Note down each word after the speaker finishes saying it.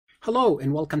Hello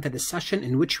and welcome to this session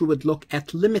in which we would look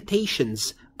at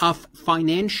limitations of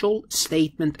financial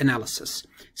statement analysis.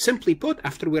 Simply put,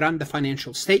 after we run the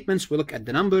financial statements, we look at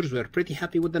the numbers, we're pretty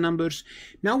happy with the numbers.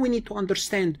 Now we need to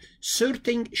understand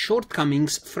certain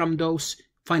shortcomings from those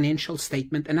financial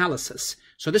statement analysis.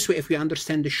 So this way, if we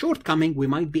understand the shortcoming, we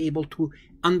might be able to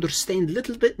understand a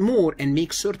little bit more and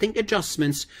make certain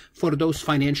adjustments for those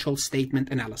financial statement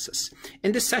analysis.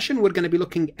 In this session, we're going to be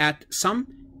looking at some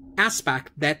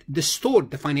aspect that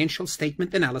distort the financial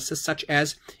statement analysis, such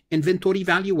as inventory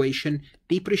valuation,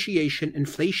 depreciation,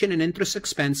 inflation and interest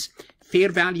expense, fair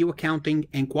value accounting,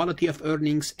 and quality of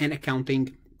earnings and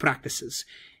accounting practices.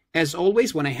 As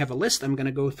always, when I have a list, I'm going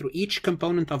to go through each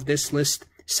component of this list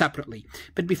separately.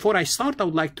 But before I start, I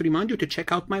would like to remind you to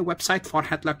check out my website,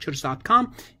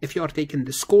 farhatlectures.com, if you are taking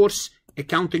this course,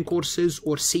 accounting courses,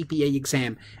 or CPA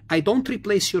exam. I don't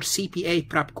replace your CPA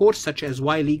prep course, such as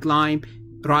Wiley, Gleim,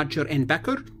 Roger, and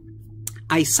Becker.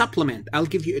 I supplement. I'll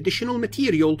give you additional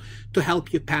material to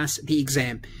help you pass the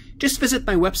exam. Just visit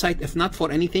my website, if not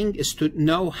for anything, is to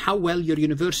know how well your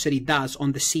university does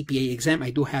on the CPA exam.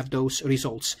 I do have those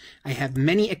results. I have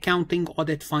many accounting,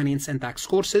 audit, finance, and tax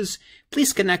courses.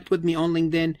 Please connect with me on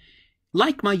LinkedIn.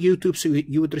 Like my YouTube so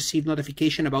you would receive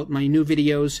notification about my new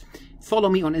videos. Follow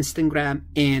me on Instagram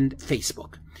and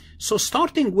Facebook. So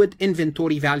starting with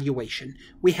inventory valuation,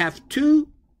 we have two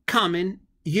common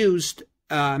used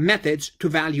methods to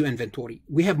value inventory.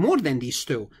 We have more than these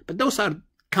two, but those are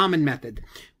common method.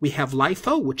 We have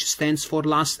LIFO, which stands for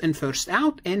last in, first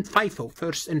out, and FIFO,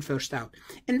 first in, first out.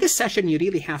 In this session, you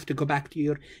really have to go back to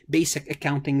your basic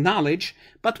accounting knowledge,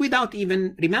 but without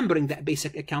even remembering that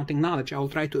basic accounting knowledge, I will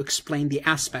try to explain the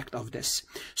aspect of this.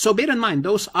 So bear in mind,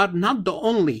 those are not the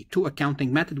only two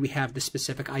accounting methods. We have the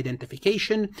specific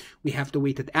identification, we have the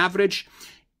weighted average.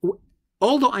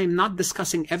 Although I'm not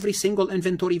discussing every single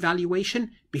inventory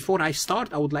valuation, before I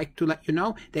start, I would like to let you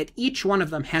know that each one of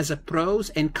them has a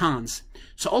pros and cons.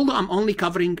 So although I'm only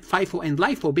covering FIFO and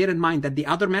LIFO, bear in mind that the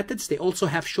other methods, they also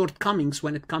have shortcomings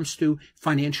when it comes to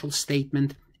financial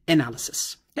statement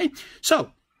analysis. Okay,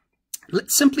 so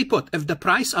simply put, if the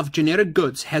price of generic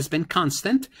goods has been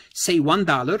constant, say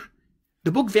 $1,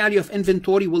 the book value of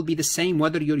inventory will be the same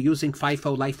whether you're using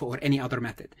FIFO, LIFO, or any other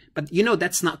method. But you know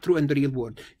that's not true in the real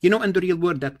world. You know in the real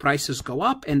world that prices go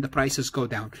up and the prices go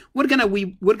down. We're gonna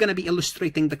be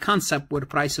illustrating the concept where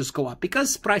prices go up,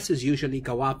 because prices usually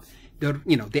go up. They're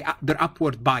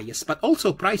upward bias, but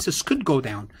also prices could go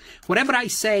down. Whatever I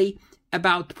say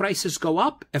about prices go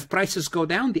up, if prices go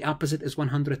down, the opposite is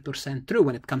 100% true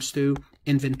when it comes to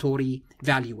inventory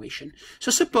valuation.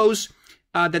 So suppose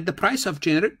that the price of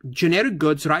generic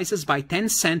goods rises by 10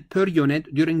 cents per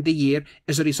unit during the year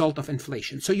as a result of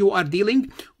inflation. So you are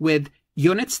dealing with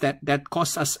units that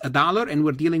cost us $1, and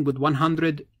we're dealing with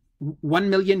 1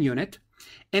 million unit.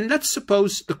 And let's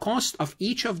suppose the cost of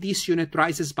each of these units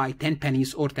rises by 10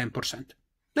 pennies or 10%.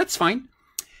 That's fine.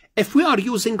 If we are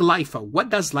using LIFO, what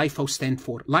does LIFO stand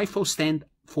for? LIFO stands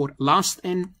for last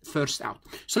in, first out.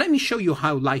 So let me show you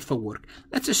how LIFO works.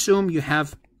 Let's assume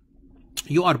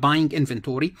you are buying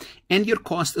inventory and your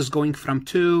cost is going from $2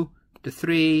 to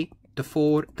 $3 to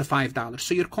 $4 to $5.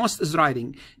 So your cost is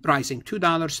rising $2, $3,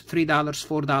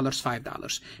 $4,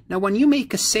 $5. Now when you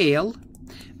make a sale,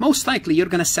 most likely you're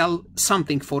going to sell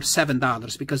something for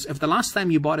 $7, because if the last time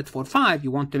you bought it for $5,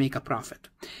 you want to make a profit.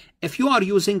 If you are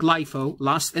using LIFO,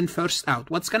 last in, first out,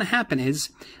 what's going to happen is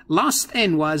last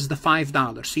in was the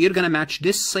 $5. So you're going to match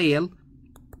this sale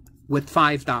with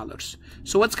 $5.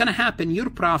 So what's going to happen? Your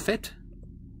profit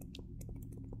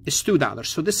is $2.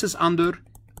 So this is under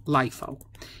LIFO.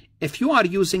 If you are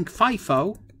using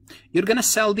FIFO, you're going to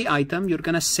sell the item. You're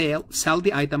going to sell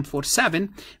the item for $7.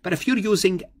 But if you're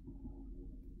using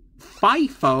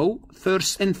FIFO,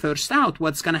 first in, first out,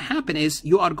 what's going to happen is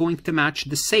you are going to match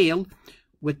the sale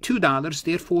with $2.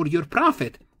 Therefore, your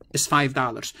profit is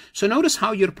 $5. So notice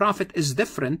how your profit is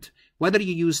different whether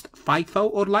you used FIFO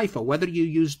or LIFO, whether you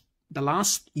used the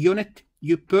last unit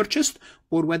you purchased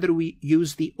or whether we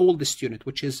use the oldest unit,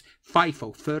 which is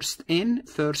FIFO, first in,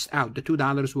 first out. The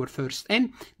 $2 were first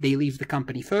in, they leave the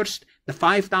company first. The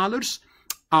 $5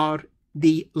 are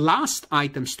the last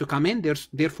items to come in,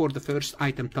 therefore the first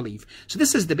item to leave. So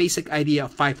this is the basic idea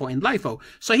of FIFO and LIFO.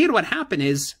 So here what happened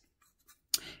is,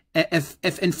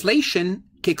 if inflation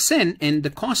kicks in and the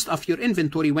cost of your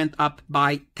inventory went up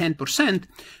by 10%,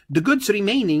 the goods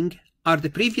remaining are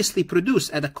the previously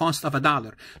produced at a cost of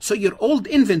 $1. So your old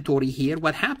inventory here,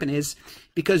 what happened is,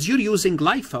 because you're using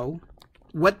LIFO,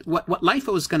 what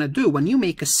LIFO is going to do when you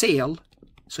make a sale,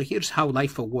 so here's how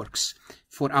LIFO works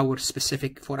for our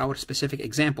specific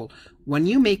example. When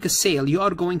you make a sale, you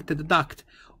are going to deduct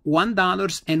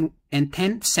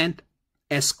 $1.10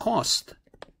 as cost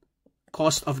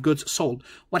of goods sold.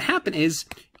 What happened is,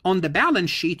 on the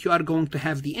balance sheet, you are going to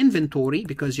have the inventory,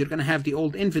 because you're going to have the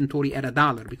old inventory at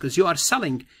 $1, because you are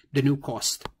selling the new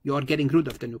cost. You are getting rid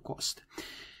of the new cost.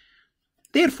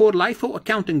 Therefore, LIFO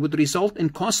accounting would result in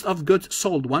cost of goods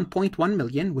sold 1.1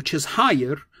 million, which is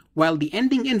higher, while the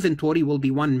ending inventory will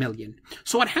be 1 million.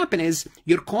 So what happened is,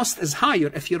 your cost is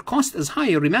higher. If your cost is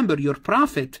higher, remember, your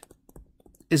profit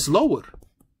is lower.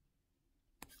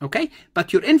 Okay?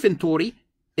 But your inventory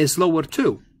is lower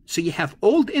too. So you have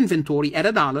old inventory at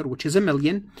 $1, which is $1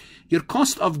 million. Your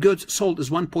cost of goods sold is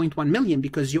 1.1 million,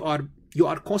 because you are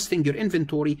costing your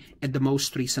inventory at the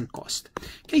most recent cost.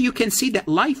 Okay, you can see that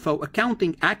LIFO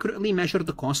accounting accurately measures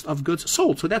the cost of goods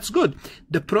sold. So that's good.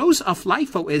 The pros of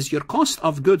LIFO is your cost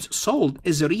of goods sold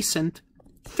is a recent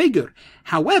figure.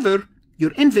 However,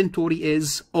 your inventory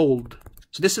is old.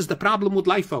 So this is the problem with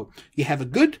LIFO. You have a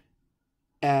good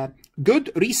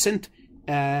recent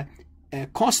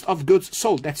cost of goods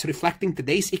sold that's reflecting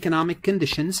today's economic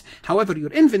conditions. However,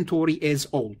 your inventory is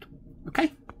old.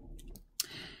 Okay?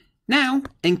 Now,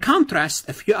 in contrast,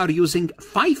 if you are using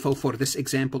FIFO for this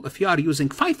example, if you are using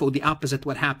FIFO, the opposite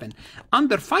would happen.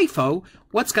 Under FIFO,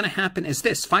 what's going to happen is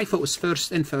this. FIFO is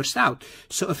first in, first out.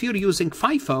 So if you're using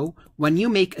FIFO, when you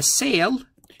make a sale,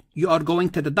 you are going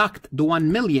to deduct the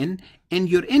 1 million, and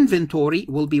your inventory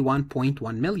will be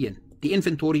 1.1 million. The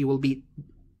inventory will be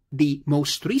the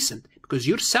most recent, because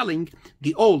you're selling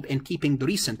the old and keeping the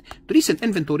recent. The recent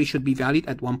inventory should be valued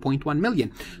at 1.1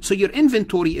 million. So your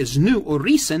inventory is new or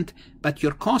recent, but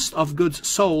your cost of goods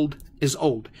sold is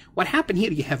old. What happened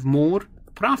here? You have more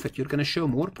profit. You're going to show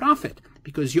more profit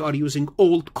because you are using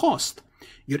old cost.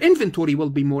 Your inventory will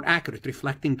be more accurate,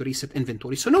 reflecting the recent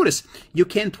inventory. So notice, you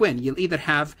can't win. You'll either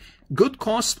have good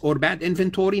cost or bad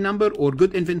inventory number, or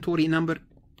good inventory number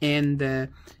and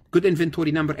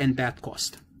bad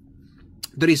cost.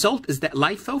 The result is that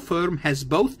LIFO firm has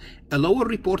both a lower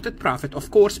reported profit,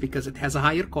 of course, because it has a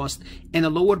higher cost, and a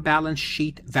lower balance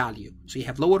sheet value. So you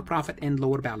have lower profit and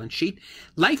lower balance sheet.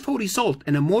 LIFO result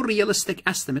in a more realistic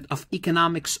estimate of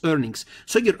economics earnings.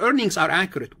 So your earnings are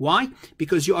accurate. Why?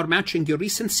 Because you are matching your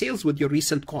recent sales with your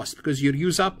recent cost, because you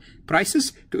use up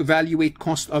prices to evaluate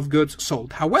cost of goods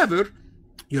sold. However,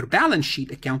 your balance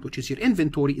sheet account, which is your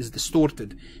inventory, is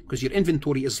distorted because your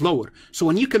inventory is lower. So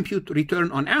when you compute return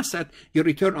on asset, your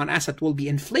return on asset will be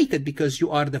inflated because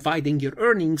you are dividing your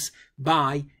earnings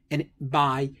by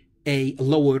a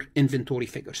lower inventory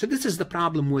figure. So this is the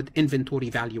problem with inventory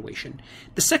valuation.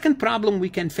 The second problem we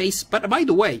can face, but by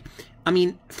the way, I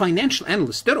mean, financial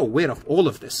analysts, they're aware of all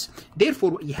of this. Therefore,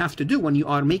 what you have to do when you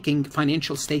are making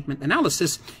financial statement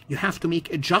analysis, you have to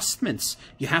make adjustments.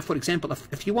 You have, for example,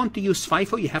 if you want to use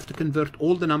FIFO, you have to convert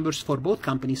all the numbers for both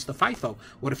companies to FIFO.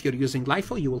 Or if you're using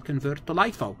LIFO, you will convert to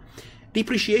LIFO.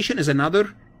 Depreciation is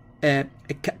another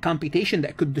computation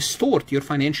that could distort your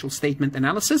financial statement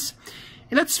analysis.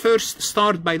 Let's first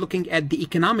start by looking at the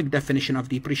economic definition of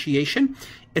depreciation.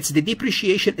 It's the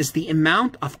depreciation is the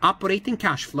amount of operating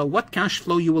cash flow, what cash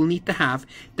flow you will need to have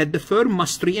that the firm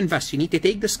must reinvest. You need to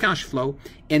take this cash flow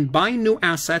and buy new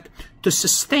asset to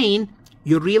sustain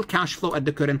your real cash flow at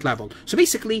the current level. So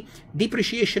basically,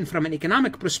 depreciation from an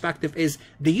economic perspective is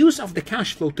the use of the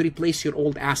cash flow to replace your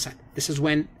old asset. This is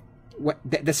when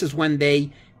they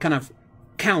kind of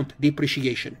count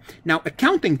depreciation. Now,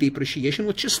 accounting depreciation,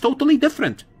 which is totally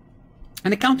different.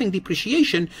 In accounting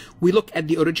depreciation, we look at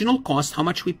the original cost, how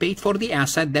much we paid for the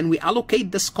asset, then we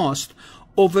allocate this cost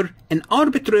over an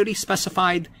arbitrary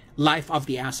specified life of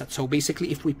the asset. So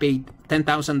basically, if we paid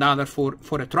 $10,000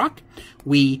 for a truck,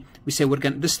 we say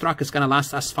this truck is going to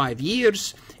last us 5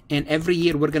 years, and every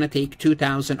year we're going to take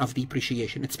 $2,000 of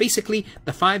depreciation. It's basically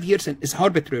the 5 years is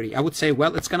arbitrary. I would say,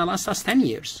 well, it's going to last us 10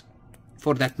 years.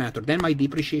 For that matter, then my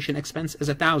depreciation expense is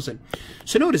 $1,000.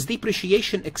 So notice,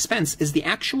 depreciation expense is the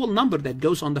actual number that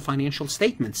goes on the financial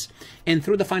statements. And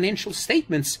through the financial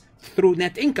statements, through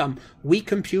net income, we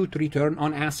compute return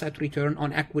on asset, return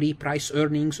on equity, price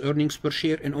earnings, earnings per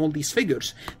share, and all these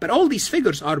figures. But all these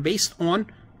figures are based on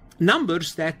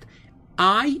numbers that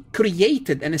I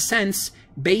created, in a sense,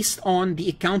 based on the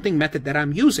accounting method that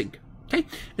I'm using. Okay?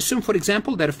 Assume, for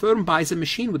example, that a firm buys a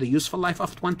machine with a useful life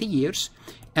of 20 years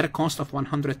at a cost of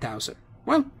 $100,000.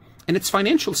 Well, in its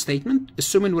financial statement,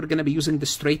 assuming we're going to be using the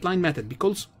straight line method,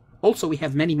 because also we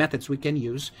have many methods we can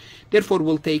use, therefore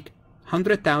we'll take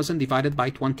 100,000 divided by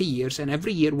 20 years, and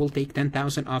every year we'll take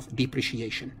 10,000 of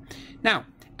depreciation. Now,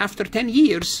 after 10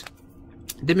 years,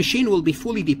 the machine will be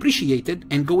fully depreciated,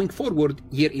 and going forward,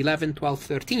 year 11, 12,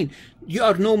 13, you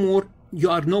are no more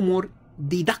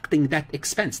deducting that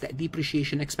expense, that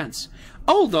depreciation expense.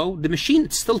 Although the machine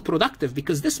is still productive,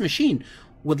 because this machine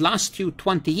would last you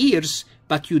 20 years,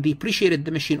 but you depreciated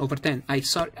the machine over 10. I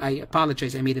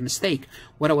apologize, I made a mistake.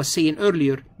 What I was saying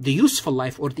earlier, the useful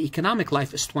life or the economic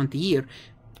life is 20 years,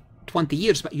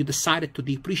 but you decided to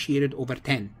depreciate it over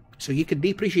 10. So you could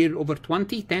depreciate it over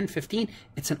 20, 10, 15.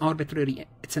 It's an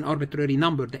arbitrary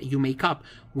number that you make up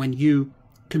when you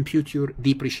compute your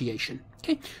depreciation.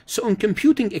 Okay, so in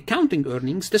computing accounting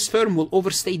earnings, this firm will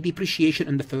overstate depreciation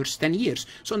in the first 10 years.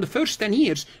 So in the first 10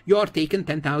 years, you are taking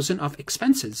 10,000 of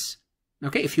expenses.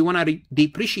 Okay, if you want to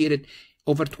depreciate it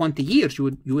over 20 years,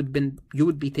 you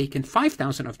would be taking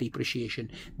 5,000 of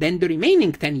depreciation. Then the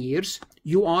remaining 10 years,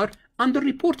 you are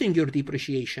underreporting your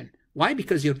depreciation. Why?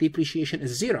 Because your depreciation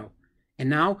is 0. And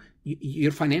now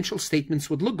your financial statements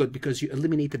would look good because you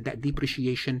eliminated that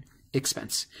depreciation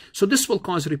expense. So this will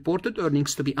cause reported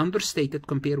earnings to be understated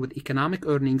compared with economic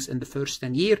earnings in the first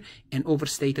 10 years and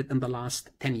overstated in the last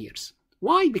 10 years.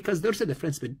 Why? Because there's a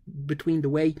difference between the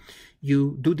way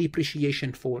you do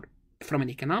depreciation from an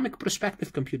economic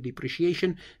perspective, compute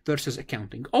depreciation, versus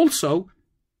accounting. Also,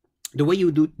 the way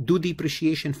you do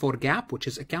depreciation for GAAP, which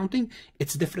is accounting,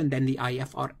 it's different than the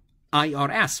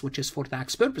IRS, which is for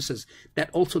tax purposes.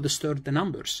 That also disturbed the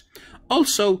numbers.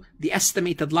 Also, the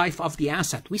estimated life of the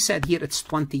asset. We said here it's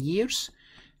 20 years.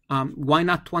 Why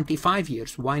not 25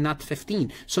 years? Why not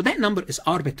 15? So that number is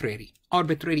arbitrary.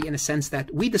 Arbitrary in a sense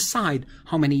that we decide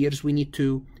how many years we need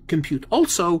to compute.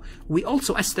 Also, we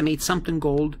also estimate something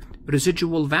called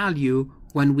residual value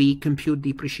when we compute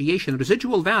depreciation.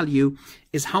 Residual value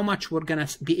is how much we're going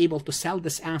to be able to sell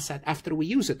this asset after we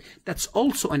use it. That's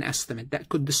also an estimate that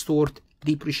could distort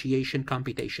depreciation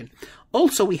computation.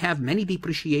 Also, we have many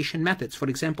depreciation methods. For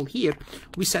example, here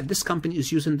we said this company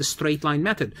is using the straight line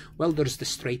method. Well, there's the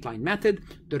straight line method,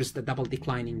 there's the double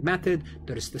declining method,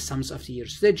 there's the sums of the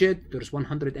years digit, there's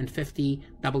 150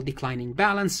 double declining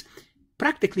balance.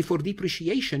 Practically for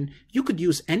depreciation, you could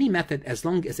use any method as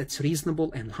long as it's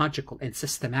reasonable and logical and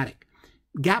systematic.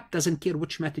 GAAP doesn't care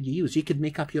which method you use. You could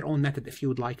make up your own method if you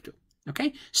would like to.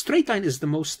 Okay, straight line is the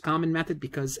most common method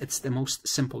because it's the most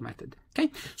simple method.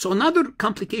 Okay, so another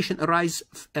complication arises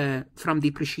from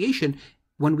depreciation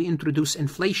when we introduce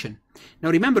inflation.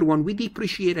 Now remember, when we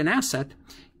depreciate an asset,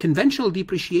 conventional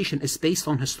depreciation is based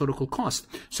on historical cost.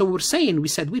 So we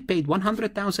said we paid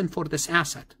 100,000 for this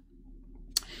asset.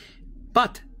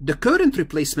 But the current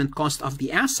replacement cost of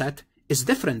the asset is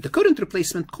different. The current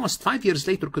replacement cost 5 years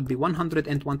later could be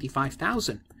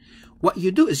 125,000. What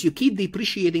you do is you keep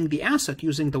depreciating the asset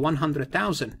using the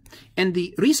 100,000. And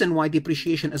the reason why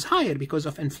depreciation is higher because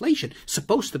of inflation,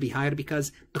 supposed to be higher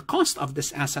because the cost of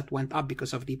this asset went up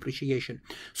because of depreciation.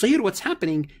 So here what's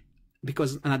happening,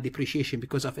 because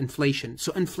of inflation.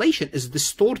 So inflation is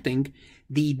distorting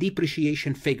the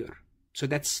depreciation figure. So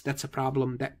that's a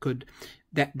problem that could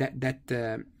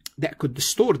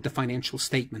distort the financial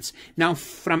statements. Now,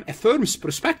 from a firm's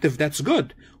perspective, that's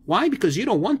good. Why? Because you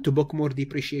don't want to book more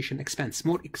depreciation expense.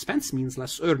 More expense means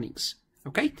less earnings.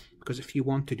 Okay? Because if you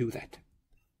want to do that.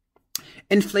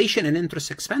 Inflation and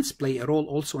interest expense play a role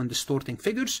also in distorting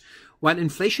figures. While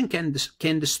inflation can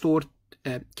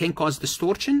cause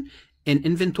distortion in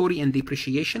inventory and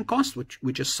depreciation cost, which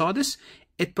we just saw this,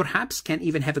 it perhaps can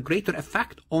even have a greater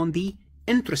effect on the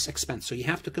interest expense. So you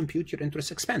have to compute your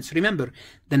interest expense. Remember,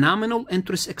 the nominal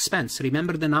interest expense.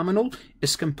 Remember, the nominal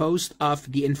is composed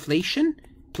of the inflation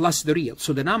plus the real.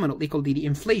 So the nominal equal to the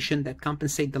inflation that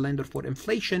compensate the lender for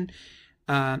inflation,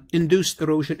 induced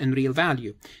erosion in real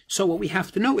value. So what we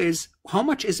have to know is how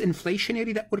much is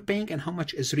inflationary that we're paying and how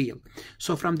much is real.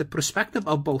 So from the perspective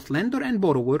of both lender and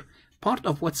borrower, part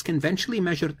of what's conventionally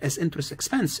measured as interest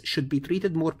expense should be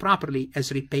treated more properly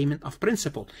as repayment of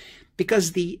principal,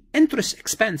 because the interest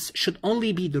expense should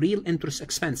only be the real interest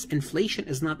expense. Inflation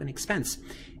is not an expense.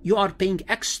 You are paying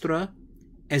extra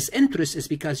as interest is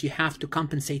because you have to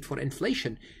compensate for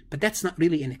inflation, but that's not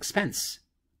really an expense.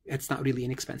 It's not really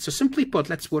an expense. So simply put,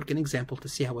 let's work an example to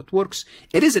see how it works.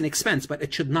 It is an expense, but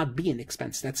it should not be an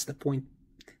expense. That's the point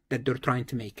that they're trying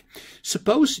to make.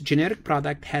 Suppose generic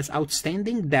product has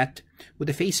outstanding debt with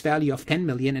a face value of 10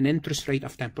 million and interest rate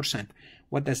of 10%.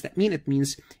 What does that mean? It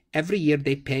means every year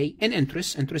they pay an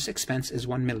interest expense is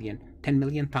 1 million. 10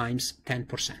 million times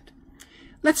 10%.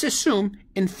 Let's assume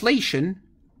inflation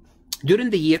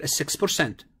during the year is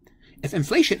 6%. If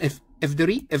inflation, if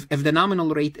the nominal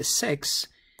rate is 6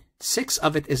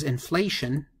 of it is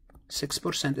inflation,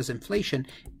 6% is inflation,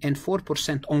 and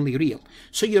 4% only real.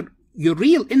 So your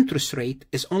real interest rate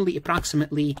is only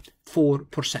approximately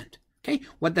 4%. Okay,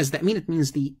 what does that mean? It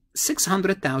means the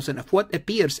 600,000 of what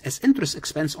appears as interest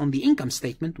expense on the income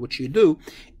statement, which you do,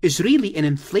 is really an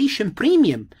inflation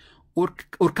premium or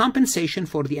compensation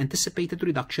for the anticipated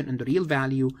reduction in the real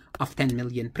value of 10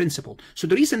 million principal. So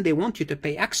the reason they want you to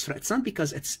pay extra, it's not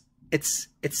because it's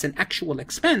an actual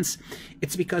expense.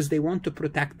 It's because they want to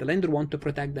protect, the lender want to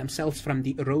protect themselves from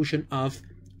the erosion of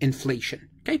inflation.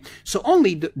 Okay, so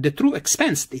only the true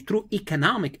expense, the true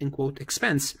economic, in quote,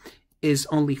 expense is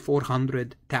only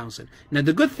 400,000. Now,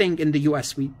 the good thing in the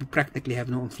US, we practically have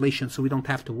no inflation, so we don't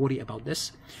have to worry about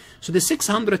this. So the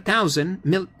 600,000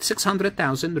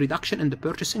 reduction in the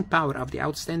purchasing power of the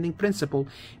outstanding principal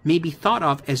may be thought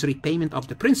of as repayment of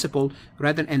the principal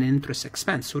rather than an interest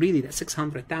expense. So really, that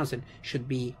 600,000 should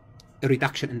be a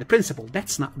reduction in the principal.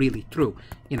 That's not really true.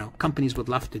 You know, companies would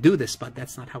love to do this, but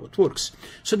that's not how it works.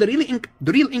 So the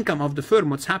real income of the firm,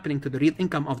 what's happening to the real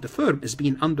income of the firm is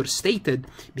being understated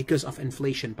because of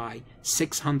inflation by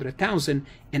 600,000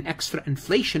 in extra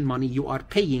inflation money you are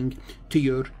paying to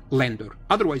your lender.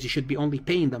 Otherwise, you should be only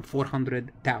paying them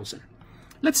 400,000.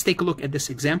 Let's take a look at this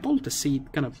example to see,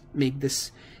 kind of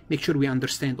make sure we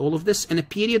understand all of this. In a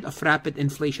period of rapid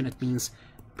inflation, it means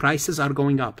prices are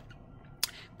going up.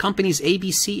 Companies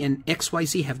ABC and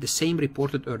XYZ have the same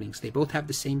reported earnings. They both have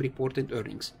the same reported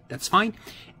earnings. That's fine.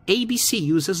 ABC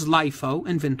uses LIFO,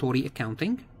 inventory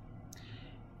accounting,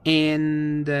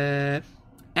 and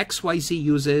XYZ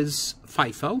uses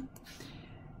FIFO.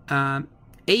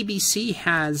 ABC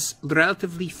has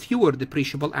relatively fewer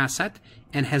depreciable asset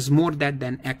and has more debt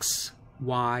than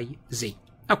XYZ.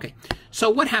 Okay, so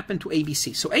what happened to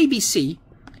ABC? So ABC,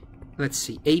 let's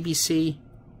see, ABC,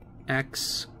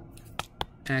 XYZ.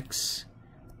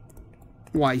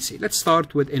 Let's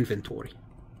start with inventory.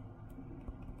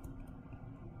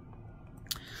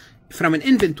 From an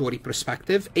inventory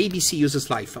perspective, ABC uses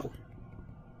LIFO.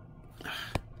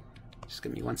 Just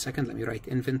give me 1 second. Let me write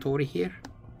inventory here.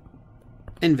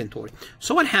 Inventory.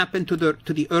 So what happened to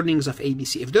the earnings of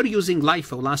ABC? If they're using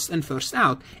LIFO, last in, first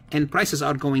out, and prices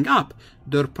are going up,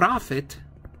 their profit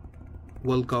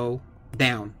will go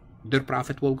down. Their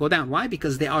profit will go down. Why?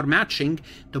 Because they are matching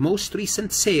the most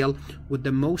recent sale with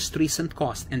the most recent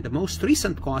cost, and the most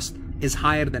recent cost is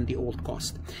higher than the old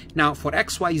cost. Now, for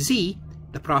XYZ,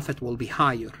 the profit will be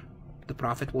higher. The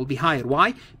profit will be higher.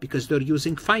 Why? Because they're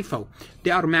using FIFO.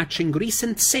 They are matching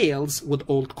recent sales with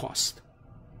old cost.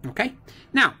 Okay?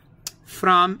 Now,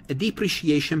 from a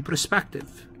depreciation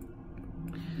perspective,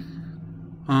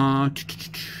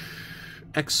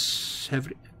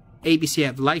 ABC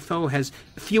have LIFO has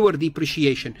fewer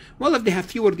depreciation. Well, if they have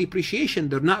fewer depreciation,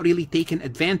 they're not really taking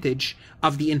advantage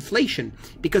of the inflation,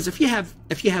 because if you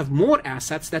have more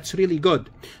assets, that's really good.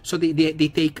 So they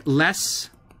take less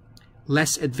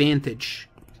advantage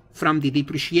from the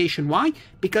depreciation. Why?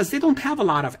 Because they don't have a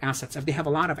lot of assets. If they have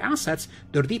a lot of assets,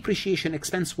 their depreciation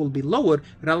expense will be lower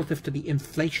relative to the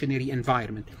inflationary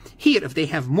environment. Here, if they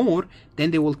have more,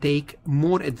 then they will take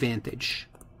more advantage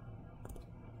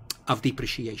of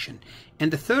depreciation.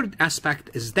 And the third aspect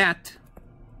is that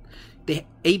the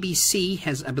ABC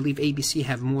has, I believe ABC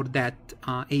have more debt.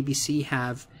 ABC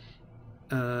have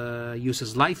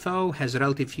uses LIFO, has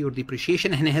relative fewer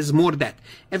depreciation, and has more debt.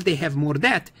 If they have more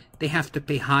debt, they have to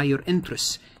pay higher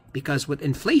interest, because with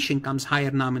inflation comes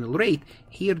higher nominal rate.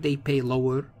 Here they pay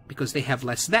lower because they have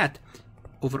less debt.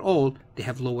 Overall, they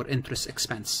have lower interest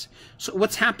expense. So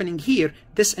what's happening here,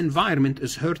 this environment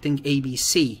is hurting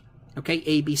ABC. Okay,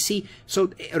 ABC.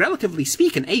 So relatively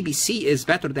speaking, ABC is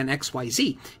better than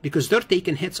XYZ because they're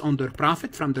taking hits on their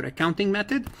profit from their accounting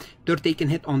method. They're taking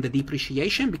hit on the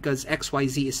depreciation because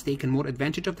XYZ is taking more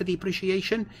advantage of the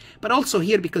depreciation. But also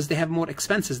here, because they have more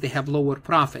expenses, they have lower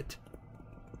profit.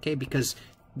 Okay, because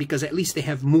at least they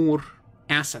have more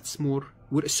assets, we're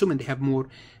assuming they have more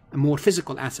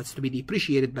physical assets to be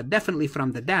depreciated, but definitely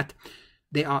from the debt,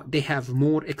 they have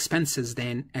more expenses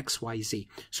than XYZ.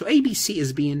 So ABC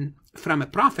is being, from a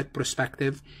profit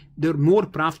perspective, they're more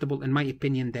profitable, in my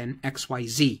opinion, than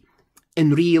XYZ,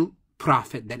 in real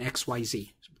profit than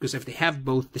XYZ. Because if they have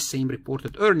both the same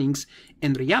reported earnings,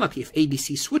 in reality, if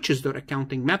ABC switches their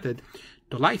accounting method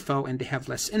to LIFO and they have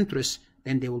less interest,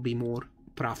 then they will be more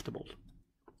profitable.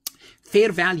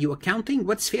 Fair value accounting.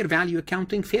 What's fair value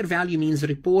accounting? Fair value means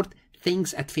report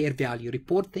things at fair value.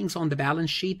 Report things on the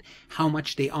balance sheet, how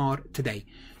much they are today.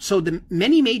 So the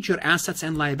many major assets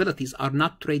and liabilities are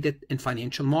not traded in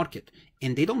financial market,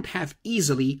 and they don't have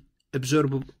easily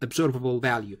observable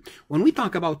value. When we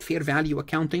talk about fair value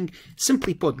accounting,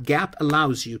 simply put, GAAP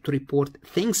allows you to report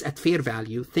things at fair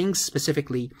value, things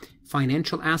specifically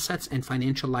financial assets and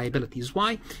financial liabilities.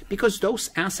 Why? Because those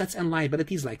assets and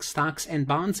liabilities, like stocks and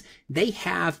bonds, they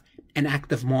have an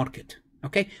active market.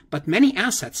 Okay, but many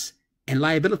assets and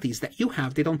liabilities that you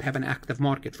have, they don't have an active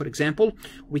market. For example,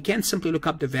 we can simply look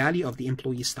up the value of the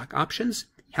employee stock options,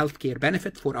 healthcare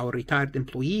benefit for our retired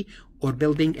employee, or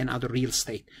building and other real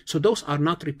estate. So those are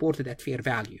not reported at fair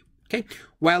value. Okay,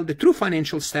 while the true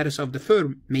financial status of the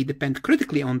firm may depend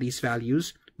critically on these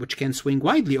values, which can swing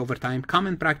widely over time,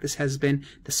 common practice has been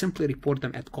to simply report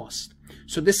them at cost.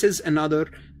 So this is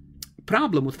another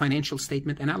problem with financial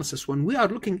statement analysis. When we are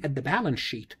looking at the balance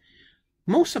sheet,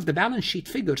 most of the balance sheet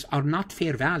figures are not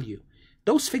fair value.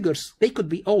 Those figures, they could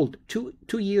be old, 2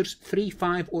 years, 3,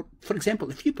 5, or for example,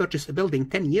 if you purchased a building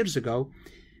 10 years ago,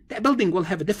 that building will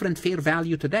have a different fair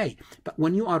value today. But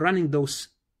when you are running those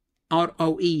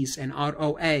ROEs and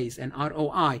ROAs and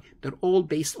ROI, they're all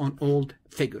based on old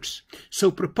figures.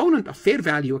 So proponent of fair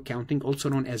value accounting, also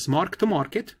known as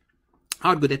mark-to-market,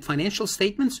 argue that financial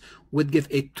statements would give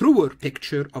a truer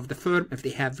picture of the firm if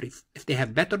they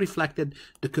have better reflected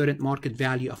the current market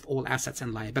value of all assets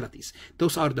and liabilities.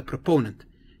 Those are the proponent.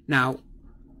 Now,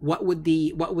 what would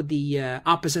the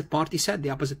opposite party said? The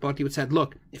opposite party would say,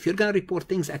 look, if you're going to report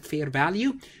things at fair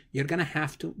value, you're going to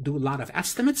have to do a lot of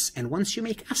estimates. And once you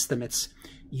make estimates,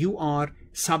 you are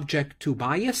subject to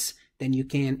bias. Then you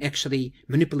can actually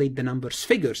manipulate the numbers,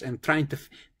 figures, and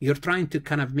you're trying to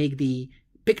kind of make the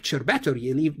picture better.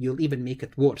 You'll even make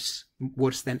it worse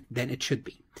than it should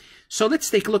be. So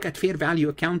let's take a look at fair value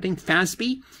accounting.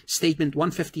 FASB statement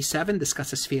 157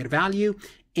 discusses fair value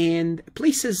and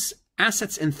places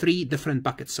assets in 3 different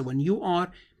buckets. So when you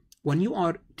are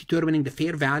determining the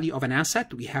fair value of an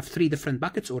asset, we have 3 different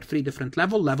buckets or 3 different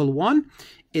levels. Level 1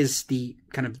 is the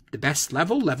kind of the best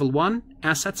level. Level 1,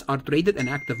 assets are traded in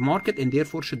active market and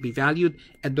therefore should be valued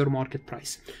at their market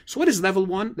price. So what is level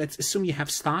 1? Let's assume you have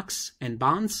stocks and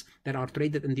bonds that are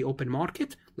traded in the open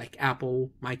market, like Apple,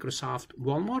 Microsoft,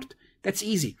 Walmart. That's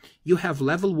easy. You have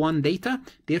level 1 data,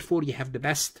 therefore you have the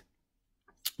best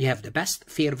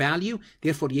fair value.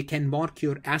 Therefore, you can mark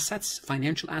your assets,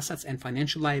 financial assets and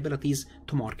financial liabilities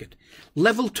to market.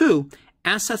 Level 2,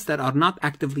 assets that are not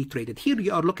actively traded. Here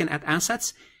you are looking at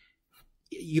assets.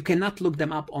 You cannot look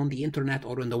them up on the internet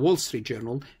or in the Wall Street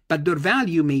Journal, but their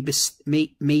value may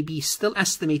be still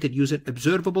estimated using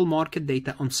observable market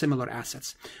data on similar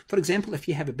assets. For example, if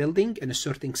you have a building in a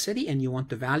certain city and you want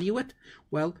to value it,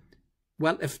 well,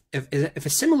 if a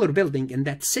similar building in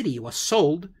that city was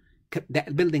sold,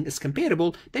 that building is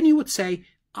comparable, then you would say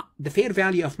the fair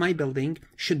value of my building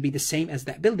should be the same as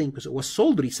that building because it was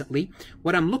sold recently.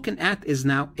 What I'm looking at is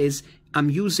I'm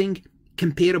using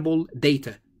comparable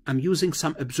data. I'm using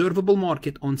some observable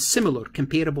market on similar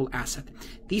comparable asset.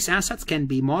 These assets can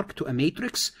be marked to a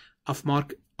matrix of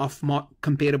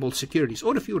comparable securities.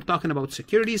 Or if you were talking about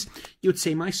securities, you'd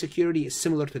say my security is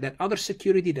similar to that other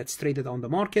security that's traded on the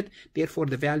market. Therefore,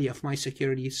 the value of my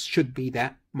securities should be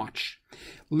that much.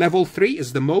 Level 3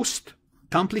 is the most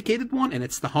complicated one, and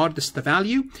it's the hardest to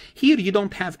value. Here, you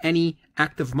don't have any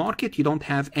active market. You don't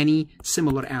have any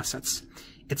similar assets.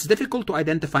 It's difficult to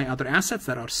identify other assets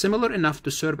that are similar enough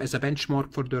to serve as a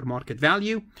benchmark for their market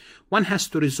value. One has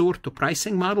to resort to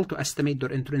pricing model to estimate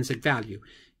their intrinsic value.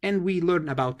 And we learn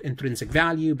about intrinsic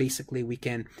value. Basically, we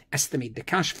can estimate the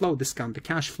cash flow, discount the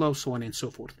cash flow, so on and so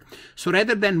forth. So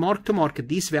rather than mark to market,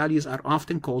 these values are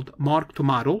often called mark to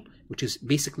model, which is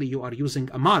basically you are using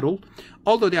a model,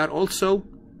 although they are also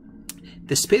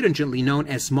disparagingly known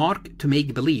as mark to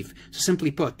make believe. So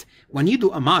simply put, when you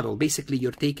do a model, basically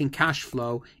you're taking cash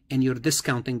flow and you're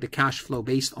discounting the cash flow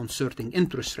based on certain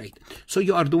interest rate. So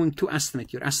you are doing 2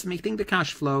 estimates. You're estimating the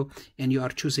cash flow and you are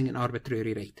choosing an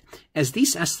arbitrary rate. As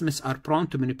these estimates are prone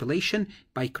to manipulation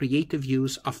by creative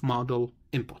use of model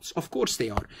inputs. Of course they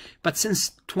are. But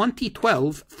since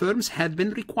 2012, firms have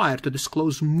been required to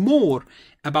disclose more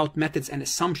about methods and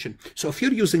assumption. So if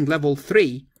you're using level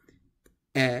 3,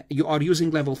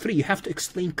 you have to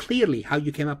explain clearly how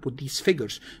you came up with these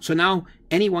figures. So now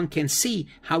anyone can see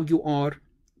how you are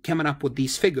coming up with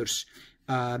these figures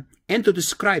and to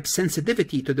describe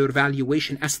sensitivity to their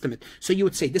valuation estimate. So you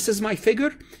would say, this is my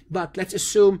figure, but let's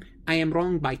assume I am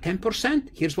wrong by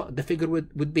 10%. Here's what the figure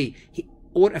would be.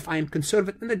 Or if I am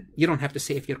conservative, you don't have to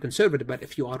say if you're conservative, but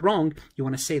if you are wrong, you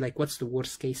want to say like, what's the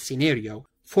worst case scenario?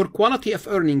 For quality of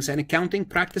earnings and accounting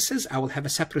practices, I will have a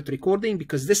separate recording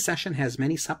because this session has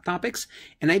many subtopics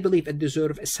and I believe it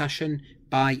deserves a session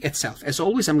by itself. As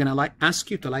always, I'm going to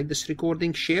ask you to like this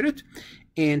recording, share it,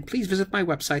 and please visit my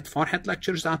website,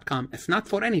 farhatlectures.com. If not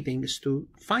for anything, is to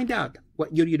find out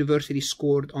what your university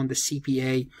scored on the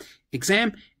CPA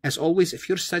exam. As always, if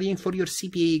you're studying for your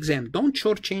CPA exam, don't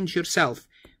shortchange yourself.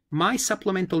 My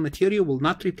supplemental material will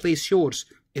not replace yours.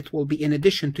 It will be in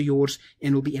addition to yours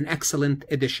and will be an excellent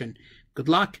addition. Good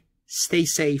luck. stay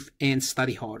safe, and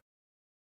study hard.